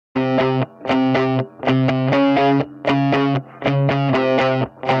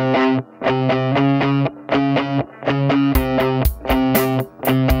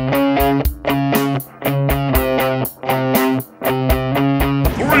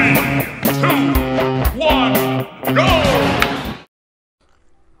2, 1, go!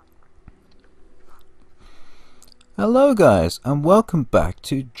 Hello guys, and welcome back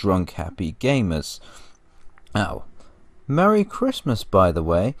to Drunk Happy Gamers. Now, Merry Christmas by the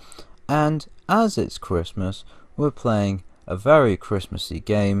way, and as it's Christmas, we're playing a very Christmassy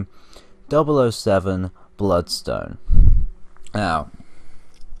game, 007 Bloodstone. Now,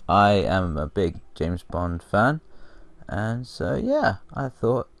 I am a big James Bond fan, and so yeah, I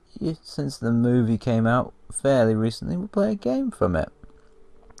thought since the movie came out fairly recently, we'll play a game from it.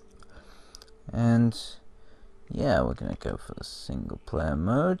 And yeah, we're going to go for the single player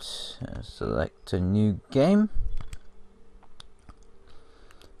mode. Select a new game.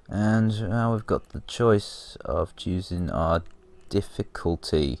 And now we've got the choice of choosing our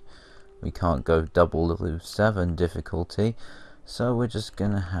difficulty. We can't go 007 difficulty, so we're just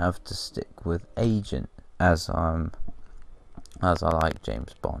going to have to stick with Agent, as I like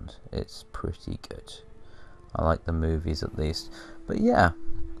James Bond. It's pretty good. I like the movies at least. But yeah,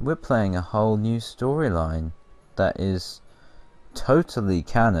 we're playing a whole new storyline that is totally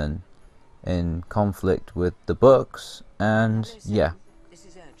canon, in conflict with the books, and yeah.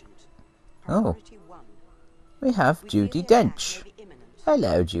 Oh, we have Judi Dench.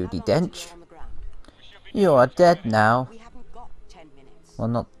 Hello, Judi Dench. You are dead now. Well,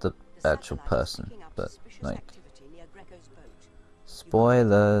 not the actual person, but like...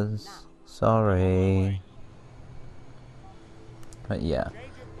 Spoilers. Sorry. But yeah,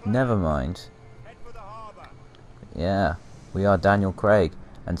 never mind. Yeah, we are Daniel Craig,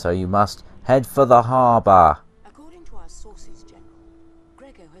 and so you must head for the harbour. According to our sources, General,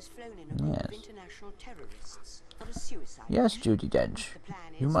 Grego has flown in a group of international terrorists for a suicide. Yes, Judi Dench.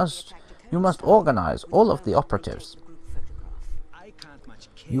 You must organize all of the operatives.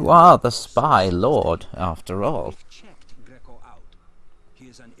 You are the spy lord, after all.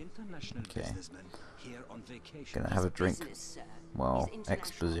 Okay. Gonna have a drink while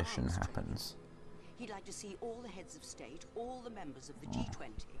exposition happens. He'd like to see all the heads of state, all the members of the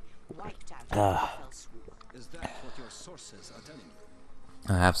G20 wiped out in a fell swoop. Is that what your sources are telling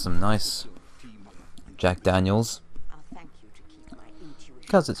you? I have some nice Jack Daniels. I'll thank you to keep my intuition.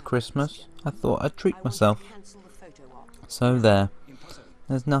 Because it's Christmas, I thought I'd treat myself. So there.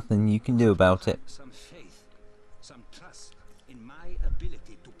 There's nothing you can do about it. Some faith, some trust in my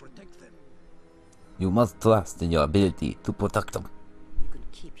ability to protect them. You must trust in your ability to protect them. You can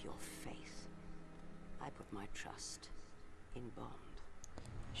keep your faith. I put my trust in Bond.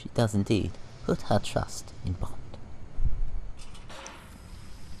 She does indeed put her trust in Bond.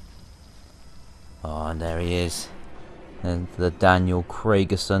 Oh, and there he is. And the Daniel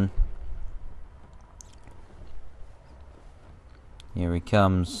Craigerson. Here he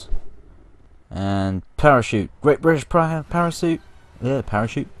comes. And parachute. Great British parachute. Yeah,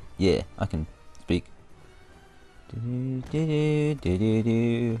 parachute. Yeah, I can speak.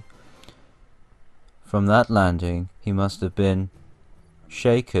 From that landing, he must have been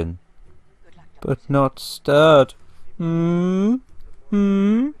shaken, but not stirred. James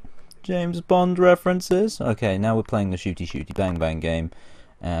Bond references. Okay, now we're playing the shooty shooty bang bang game,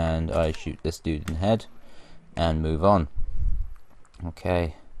 and I shoot this dude in the head and move on.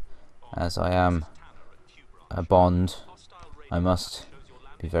 Okay, as I am a Bond, I must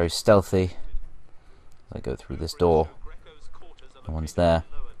be very stealthy. I go through this door. No one's there.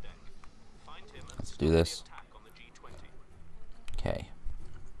 Let's do this. Okay.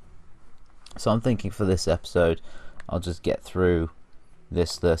 So I'm thinking for this episode, I'll just get through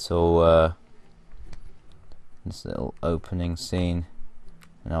this little opening scene,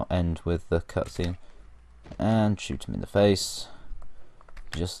 and I'll end with the cutscene and shoot him in the face.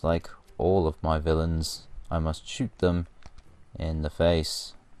 Just like all of my villains, I must shoot them in the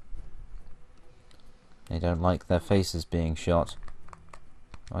face. They don't like their faces being shot.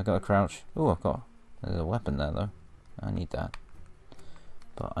 I got a crouch. Oh, there's a weapon there though. I need that.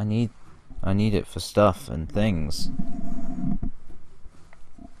 But I need it for stuff and things.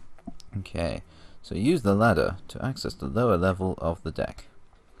 Okay, so use the ladder to access the lower level of the deck.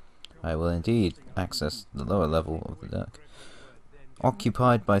 I will indeed access the lower level of the deck.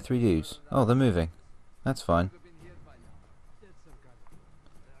 Occupied by 3 dudes. Oh, they're moving. That's fine.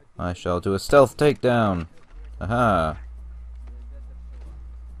 I shall do a stealth takedown. Aha!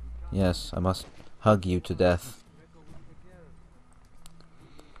 Yes, I must hug you to death.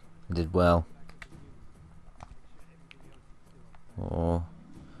 I did well. Oh,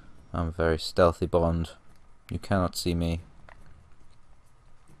 I'm a very stealthy Bond. You cannot see me.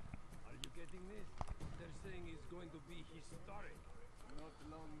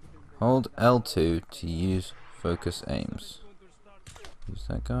 Hold L2 to use focus aims. Use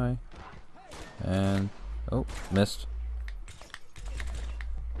that guy. And oh, missed.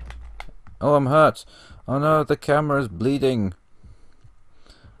 Oh, I'm hurt. Oh no, the camera is bleeding.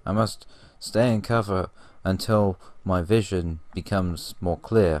 I must stay in cover until my vision becomes more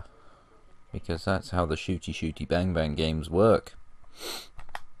clear, because that's how the shooty bang bang games work.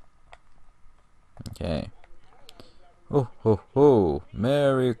 Okay. Oh ho ho!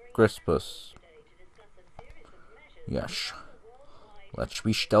 Merry Christmas. Yes. Let's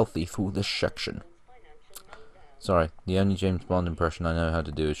be stealthy through this section. Sorry, the only James Bond impression I know how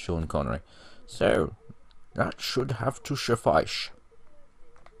to do is Sean Connery. So, that should have to suffice.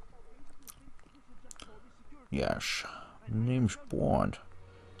 Yes. James Bond.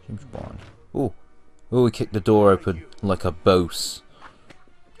 James Bond. Oh. Oh, he kicked the door open like a boss.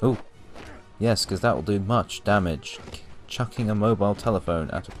 Oh. Yes, because that will do much damage. Chucking a mobile telephone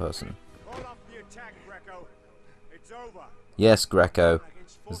at a person. Call off the attack, Greco. It's over. Yes, Greco.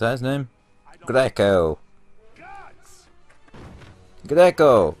 Is that his name? Greco.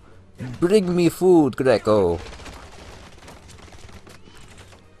 Greco. Bring me food, Greco.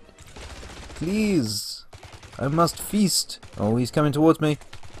 Please. I must feast. Oh, he's coming towards me.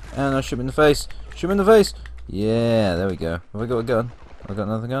 And I shoot him in the face. Shoot him in the face. Yeah, there we go. Have I got a gun? Have I got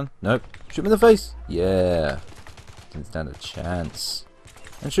another gun? Nope. Shoot him in the face. Yeah. Didn't stand a chance.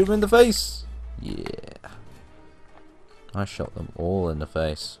 And shoot him in the face. Yeah. I shot them all in the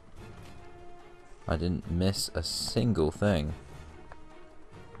face. I didn't miss a single thing.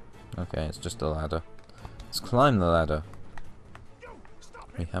 Okay, it's just a ladder. Let's climb the ladder.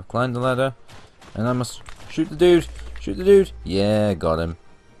 We have climbed the ladder. And I must shoot the dude. Shoot the dude. Yeah, got him.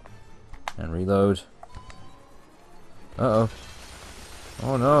 And reload. Uh-oh.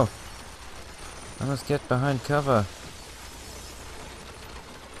 Oh no. I must get behind cover.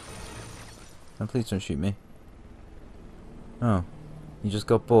 And please don't shoot me. Oh. He just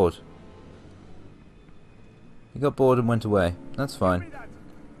got bored. He got bored and went away. That's fine.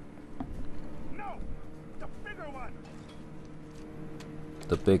 No, the bigger one.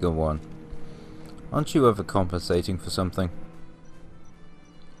 The bigger one. Aren't you overcompensating for something?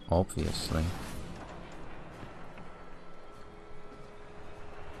 Obviously.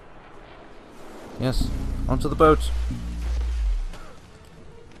 Yes, onto the boat.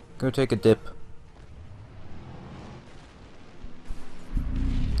 Go take a dip.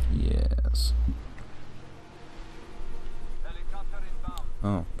 Yes.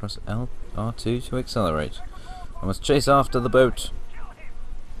 Oh, press R2 to accelerate. I must chase after the boat.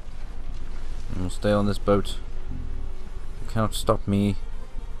 I will stay on this boat. You cannot stop me,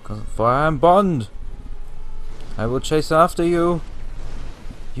 for I am Bond. I will chase after you.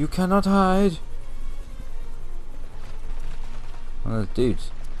 You cannot hide. Oh, those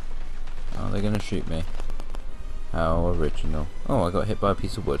dudes. Oh, they're gonna shoot me. How original. Oh, I got hit by a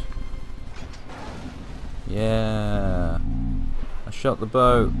piece of wood. Yeah. I shot the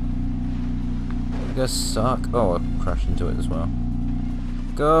boat. You guys suck. Oh, I crashed into it as well.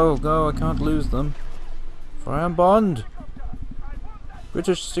 Go, go, I can't lose them. For I am Bond.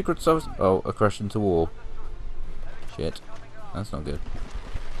 British Secret Service. Oh, I crashed into a wall. Shit. That's not good.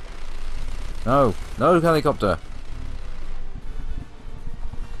 No, no helicopter.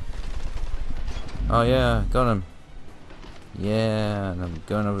 Oh yeah, got him. Yeah, and I'm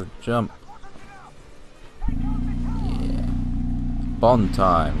going over the jump. Yeah. Bond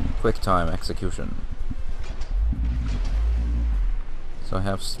time. Quick time execution. So I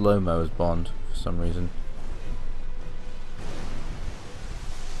have slow-mo as Bond for some reason.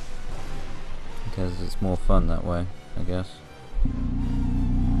 Because it's more fun that way, I guess.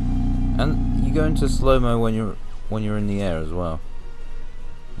 And you go into slow-mo when you're in the air as well.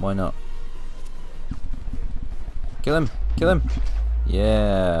 Why not? Kill him! Kill him!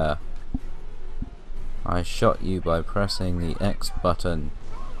 Yeah! I shot you by pressing the X button.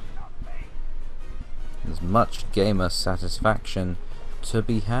 There's much gamer satisfaction to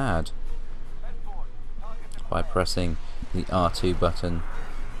be had by pressing the R2 button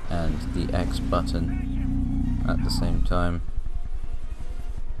and the X button at the same time.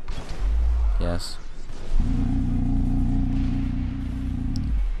 Yes.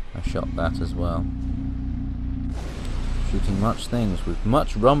 I shot that as well. Shooting much things with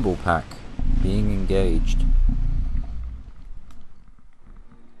much rumble pack being engaged.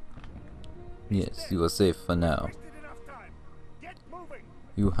 Yes, you are safe for now.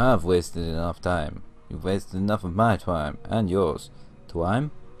 You have wasted enough time. You've wasted enough of my time and yours.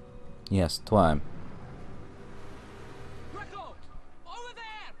 Time? Yes, time. Greco! Over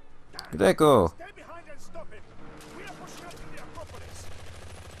there! Greco! Stay behind and stop him. We are pushing up to the Acropolis.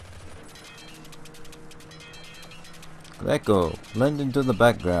 Glecko, blend into the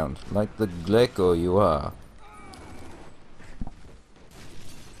background, like the Glecko you are.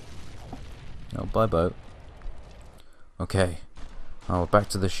 Oh, bye boat. Okay. Oh, back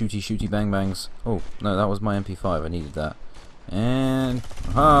to the shooty bang bangs. Oh, no, that was my MP5, I needed that. And...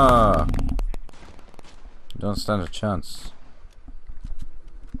 aha! Don't stand a chance.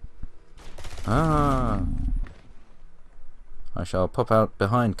 Ah! I shall pop out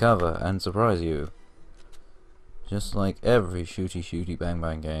behind cover and surprise you. Just like every shooty bang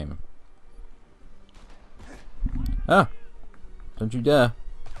bang game. Ah! Don't you dare.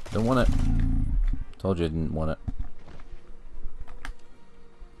 Don't want it. Told you I didn't want it.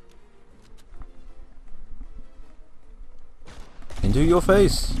 Into your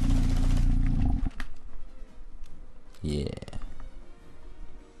face! Yeah.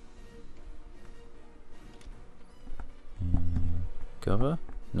 Cover?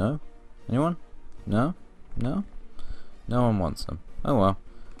 No? Anyone? No? No? No one wants them. Oh well.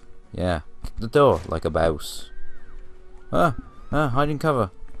 Yeah. Kick the door like a mouse. Ah! Ah! Hide in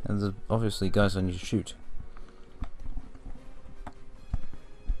cover! And there's obviously guys I need to shoot.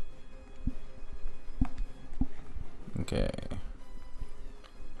 Okay.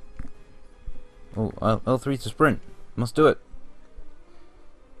 Oh, L3 to sprint. Must do it.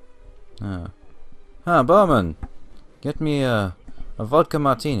 Ah, barman! Get me a vodka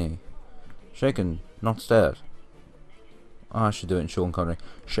martini. Shaken, not stirred. Oh, I should do it in Sean Connery.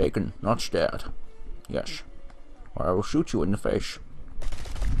 Shaken, not stirred. Yes. Or I will shoot you in the face.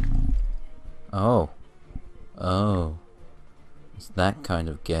 Oh. Oh. It's that kind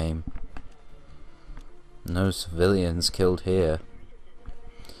of game. No civilians killed here.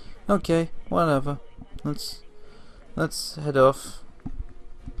 Okay, whatever. Let's head off.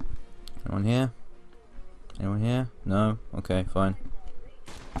 Anyone here? Anyone here? No? Okay, fine.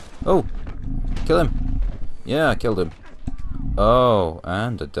 Oh! Kill him! Yeah, I killed him. Oh,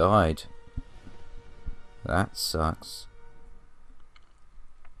 and I died. That sucks.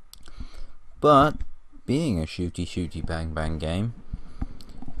 But, being a shooty bang bang game,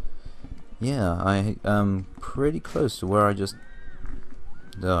 yeah, I am pretty close to where I just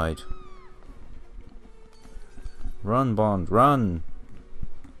died. Run, Bond, run!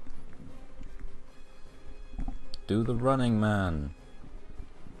 Do the running, man.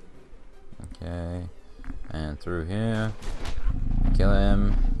 Okay, and through here. Kill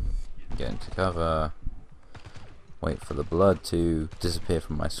him. Get into cover. Wait for the blood to disappear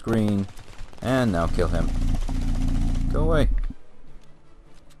from my screen. And now kill him. Go away.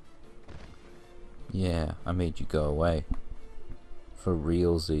 Yeah, I made you go away. For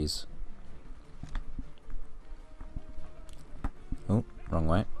realsies. Oh, wrong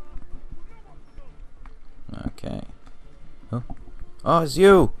way. Okay. Oh, oh, it's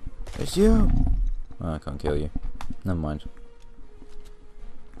you! It's you! Oh, I can't kill you. Never mind.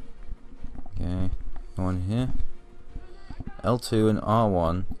 Okay, go on here. L2 and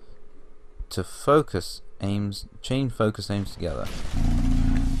R1 to focus aims, chain focus aims together.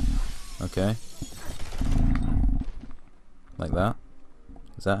 Okay. Like that.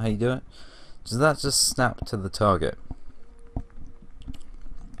 Is that how you do it? Does that just snap to the target?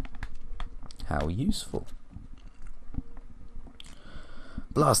 How useful.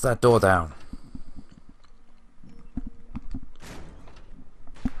 Blast that door down.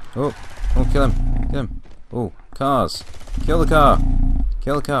 Oh, oh, kill him. Kill him. Oh, cars. Kill the car.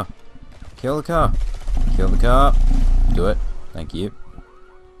 Kill the car. Kill the car. Kill the car. Do it. Thank you.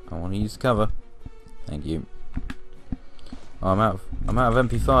 I want to use cover. Thank you. Oh, I'm out of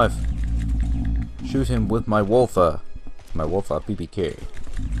MP5. Shoot him with my Wolfer. My Wolfer PPK.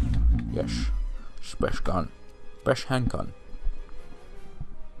 Yes. Special gun. Best handgun.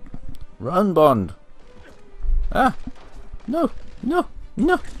 Run, Bond. Ah. No. No.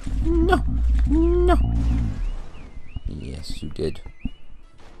 No. No. No. Yes, you did.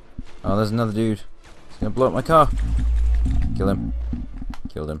 Oh, there's another dude. He's gonna blow up my car. Kill him.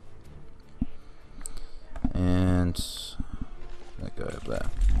 Killed him. And that guy up there.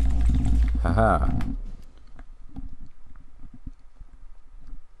 Haha.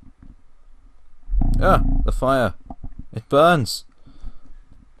 Ah, the fire. It burns.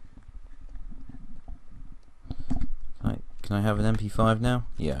 Can I have an MP5 now?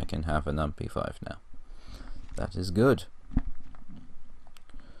 Yeah, I can have an MP5 now. That is good.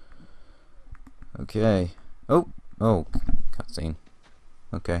 Okay. Oh, cutscene.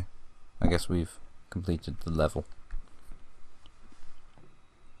 Okay. I guess we've completed the level.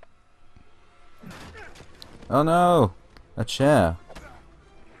 Oh no! A chair.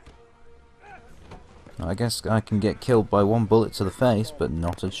 I guess I can get killed by one bullet to the face, but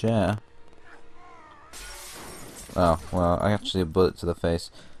not a chair. Oh, well, actually a bullet to the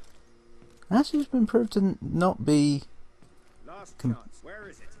face. Actually, it's been proved to not be... Last chance. Where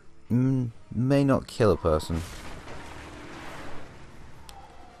is it? may not kill a person.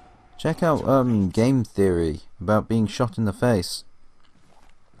 Check out game theory about being shot in the face.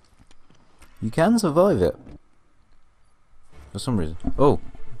 You can survive it. For some reason. Oh!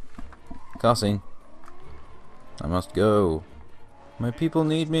 Car scene. I must go. My people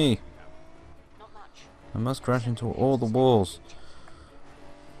need me. I must crash into all the walls.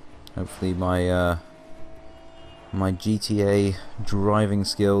 Hopefully my my GTA driving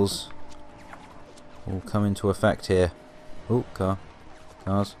skills will come into effect here. Oh,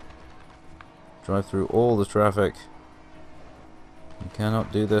 cars. Drive through all the traffic. You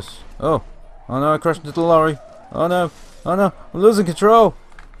cannot do this. Oh! Oh no, I crashed into the lorry. Oh no! Oh no! I'm losing control!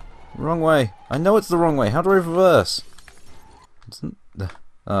 Wrong way. I know it's the wrong way. How do I reverse?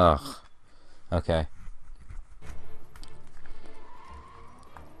 Ugh. Okay.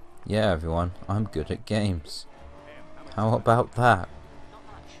 Yeah, everyone. I'm good at games. How about that? Not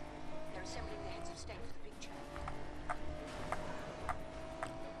much. They're assembling the heads of state for the picture.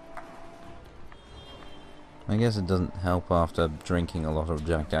 I guess it doesn't help after drinking a lot of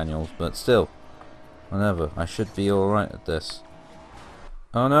Jack Daniels, but still. Whatever. I should be alright at this.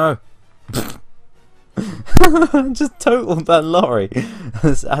 Oh no! Just totaled that lorry.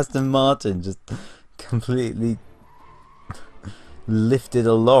 This Aston Martin just completely lifted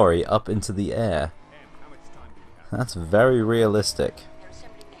a lorry up into the air. That's very realistic.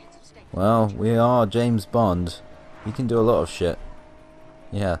 Well, we are James Bond. He can do a lot of shit.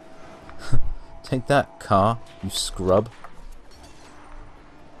 Yeah. Take that, car, you scrub.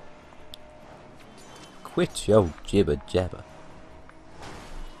 Quit your jibber jabber.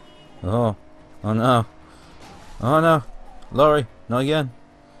 Oh. Oh no. Oh no. Lorry, not again.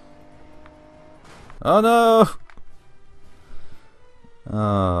 Oh no!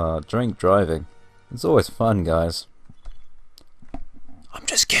 Ah, drink driving. It's always fun, guys. I'm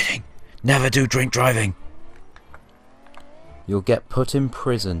just kidding. Never do drink driving. You'll get put in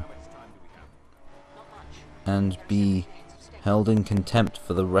prison and be held in contempt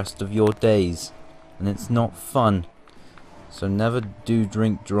for the rest of your days. And it's not fun. So never do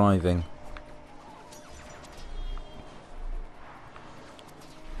drink driving.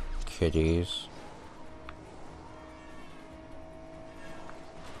 Kiddies.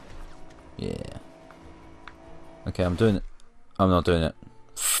 Yeah. Okay, I'm doing it. I'm not doing it.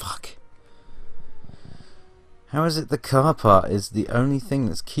 Fuck. How is it the car part is the only thing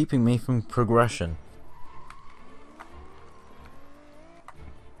that's keeping me from progression?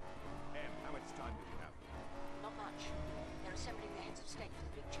 How much time do we have? Not much. They're assembling the heads of state for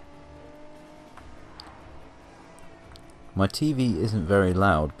the picture. My TV isn't very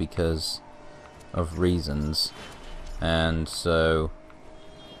loud because of reasons, and so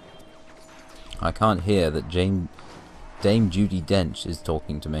I can't hear that Dame Judi Dench is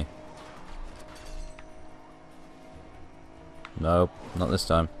talking to me. Nope, not this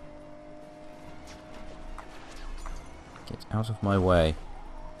time. Get out of my way.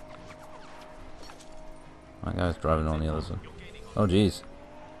 My guy's driving on the other side. Oh jeez.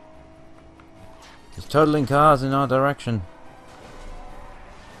 He's totaling cars in our direction.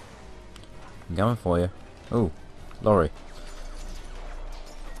 I'm coming for you. Oh, lorry.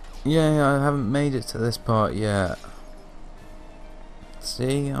 Yeah, I haven't made it to this part yet.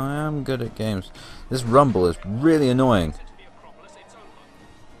 See, I am good at games. This rumble is really annoying.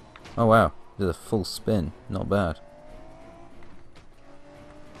 Oh wow, did a full spin. Not bad.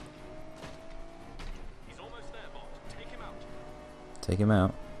 He's almost there, Bond. Take him out. Take him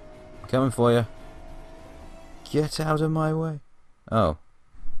out. I'm coming for you. Get out of my way. Oh.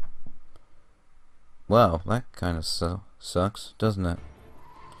 Well, that kind of sucks, doesn't it?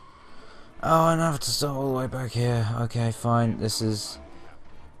 Oh, and I have to start all the way back here. Okay, fine. This is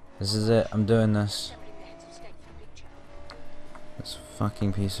it. I'm doing this. Assembling the heads of state for the picture. This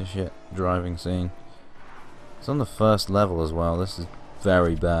fucking piece of shit driving scene. It's on the first level as well. This is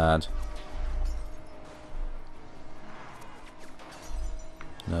very bad.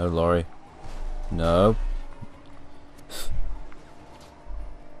 No, lorry. No.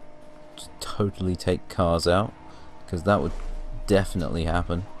 Just totally take cars out, because that would definitely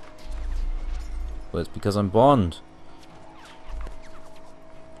happen. But it's because I'm Bond.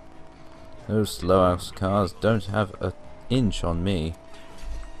 Those slow ass cars don't have an inch on me.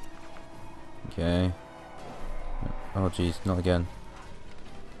 Okay. Oh jeez, not again.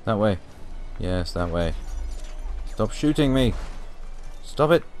 That way. Yes, that way. Stop shooting me!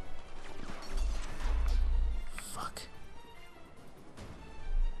 Stop it! Fuck.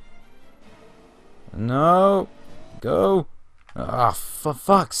 No! Go! Ah, for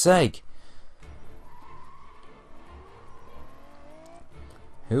fuck's sake!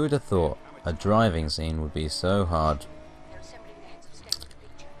 Who would have thought a driving scene would be so hard? They're assembling the heads of state to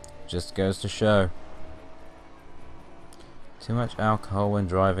picture. Just goes to show. Too much alcohol when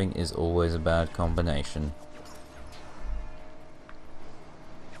driving is always a bad combination.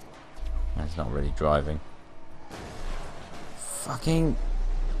 And it's not really driving.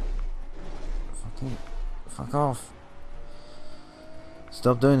 Fuck off.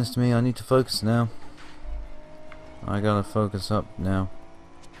 Stop doing this to me, I need to focus now. I gotta focus up now.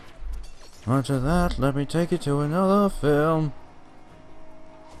 After that, let me take you to another film.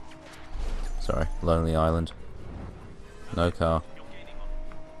 Sorry, Lonely Island. No car.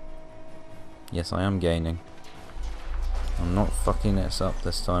 Yes, I am gaining. I'm not fucking this up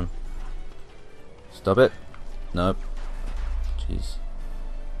this time. Stop it. Nope. Jeez.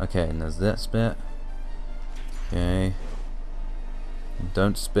 Okay, and there's this bit. Okay.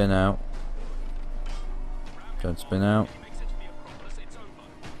 Don't spin out. Don't spin out.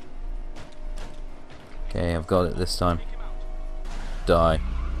 Okay, I've got it this time. Die.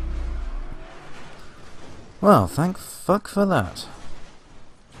 Well, thank fuck for that.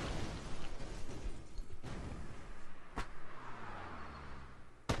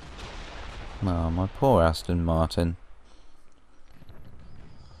 Oh, my poor Aston Martin.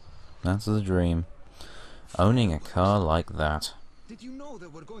 That's the dream. Owning a car like that. Did you know there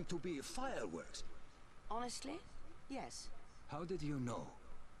were going to be fireworks? Honestly? Yes. How did you know?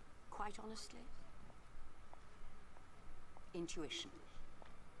 Quite honestly. Intuition.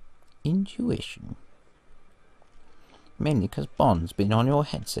 Intuition. Mainly because Bond's been on your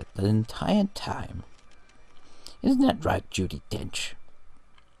headset the entire time. Isn't that right, Judi Dench?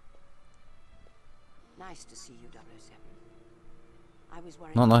 Nice to see you, 007. I was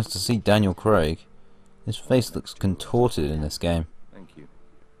worried. Not nice to see Daniel Craig. His face looks contorted in this game. Thank you.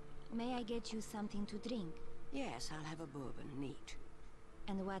 May I get you something to drink? Yes, I'll have a bourbon, neat.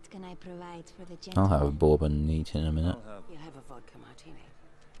 And what can I provide for the I'll gentleman? have a bourbon neat in a minute. He'll have a vodka martini.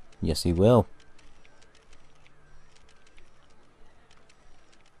 Yes, he will.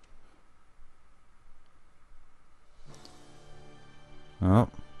 Oh.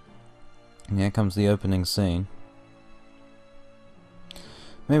 Here comes the opening scene.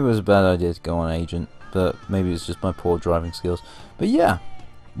 Maybe it was a bad idea to go on Agent, but maybe it's just my poor driving skills. But yeah,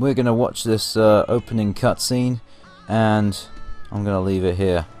 we're going to watch this opening cutscene, and I'm going to leave it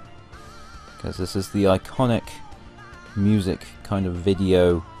here. Because this is the iconic music kind of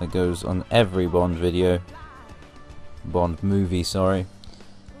video that goes on every Bond video. Bond movie, sorry.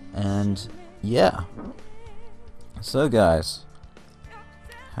 And yeah. So guys,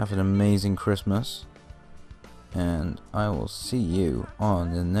 have an amazing Christmas. And I will see you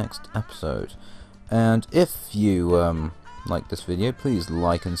on the next episode. And if you like this video, please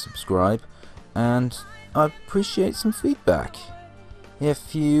like and subscribe. And I appreciate some feedback.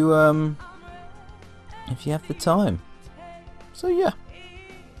 If you have the time. So yeah.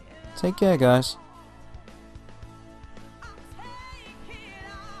 Take care, guys.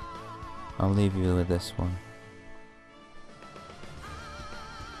 I'll leave you with this one.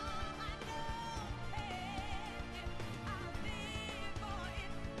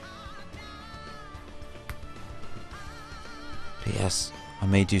 P.S. I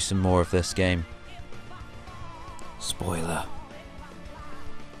may do some more of this game. Spoiler.